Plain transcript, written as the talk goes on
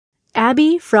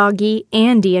Abby, Froggy,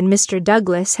 Andy, and Mr.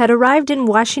 Douglas had arrived in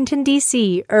Washington,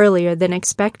 D.C. earlier than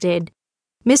expected.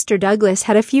 Mr. Douglas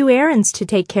had a few errands to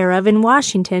take care of in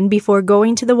Washington before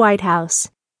going to the White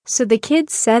House. So the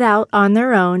kids set out on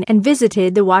their own and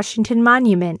visited the Washington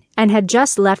Monument and had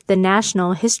just left the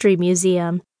National History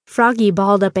Museum. Froggy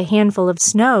balled up a handful of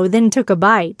snow, then took a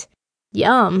bite.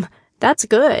 Yum, that's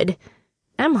good.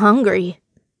 I'm hungry.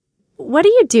 What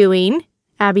are you doing?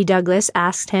 Abby Douglas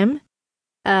asked him.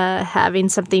 Having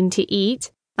something to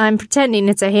eat. I'm pretending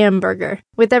it's a hamburger,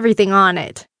 with everything on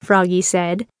it, Froggy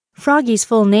said. Froggy's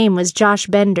full name was Josh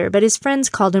Bender, but his friends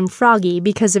called him Froggy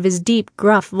because of his deep,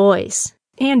 gruff voice.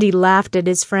 Andy laughed at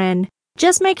his friend.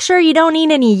 Just make sure you don't eat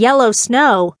any yellow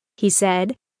snow, he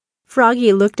said.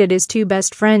 Froggy looked at his two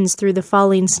best friends through the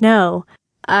falling snow.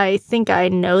 I think I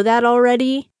know that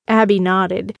already. Abby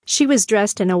nodded. She was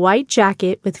dressed in a white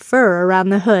jacket with fur around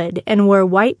the hood and wore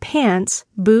white pants,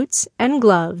 boots, and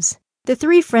gloves. The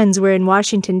three friends were in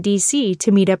Washington, D.C.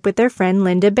 to meet up with their friend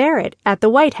Linda Barrett at the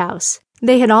White House.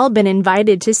 They had all been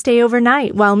invited to stay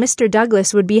overnight while Mr.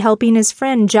 Douglas would be helping his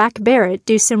friend Jack Barrett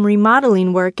do some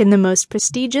remodeling work in the most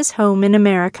prestigious home in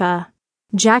America.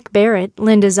 Jack Barrett,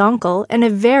 Linda's uncle, and a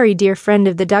very dear friend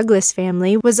of the Douglas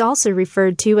family, was also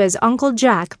referred to as Uncle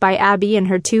Jack by Abby and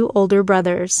her two older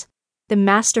brothers. The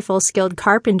masterful, skilled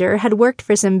carpenter had worked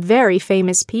for some very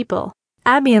famous people.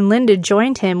 Abby and Linda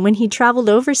joined him when he traveled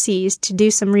overseas to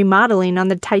do some remodeling on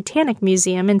the Titanic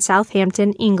Museum in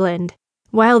Southampton, England.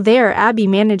 While there, Abby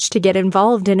managed to get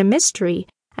involved in a mystery,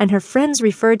 and her friends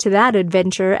referred to that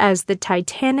adventure as the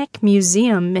Titanic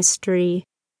Museum Mystery.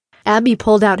 Abby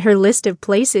pulled out her list of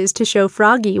places to show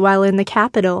Froggy while in the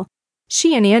Capitol.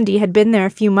 She and Andy had been there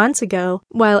a few months ago,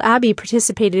 while Abby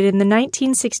participated in the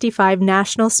 1965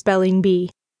 National Spelling Bee.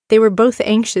 They were both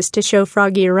anxious to show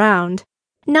Froggy around.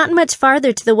 Not much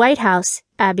farther to the White House,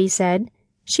 Abby said.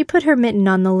 She put her mitten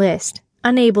on the list,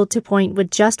 unable to point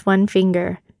with just one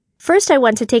finger. First, I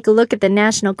want to take a look at the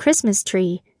National Christmas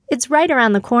tree. It's right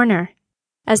around the corner.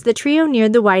 As the trio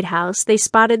neared the White House, they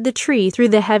spotted the tree through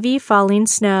the heavy falling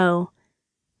snow.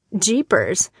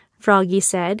 Jeepers, Froggy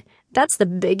said. That's the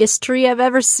biggest tree I've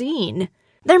ever seen.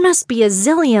 There must be a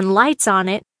zillion lights on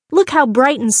it. Look how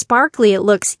bright and sparkly it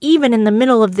looks even in the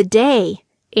middle of the day,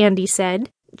 Andy said.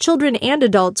 Children and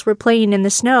adults were playing in the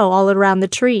snow all around the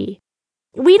tree.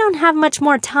 We don't have much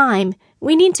more time.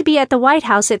 We need to be at the White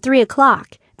House at 3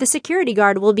 o'clock. The security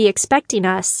guard will be expecting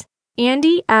us.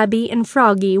 Andy, Abby, and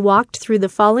Froggy walked through the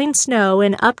falling snow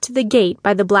and up to the gate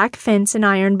by the black fence and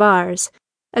iron bars.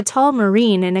 A tall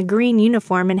Marine in a green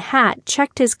uniform and hat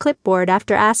checked his clipboard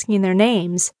after asking their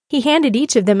names. He handed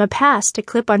each of them a pass to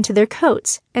clip onto their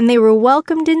coats, and they were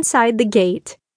welcomed inside the gate.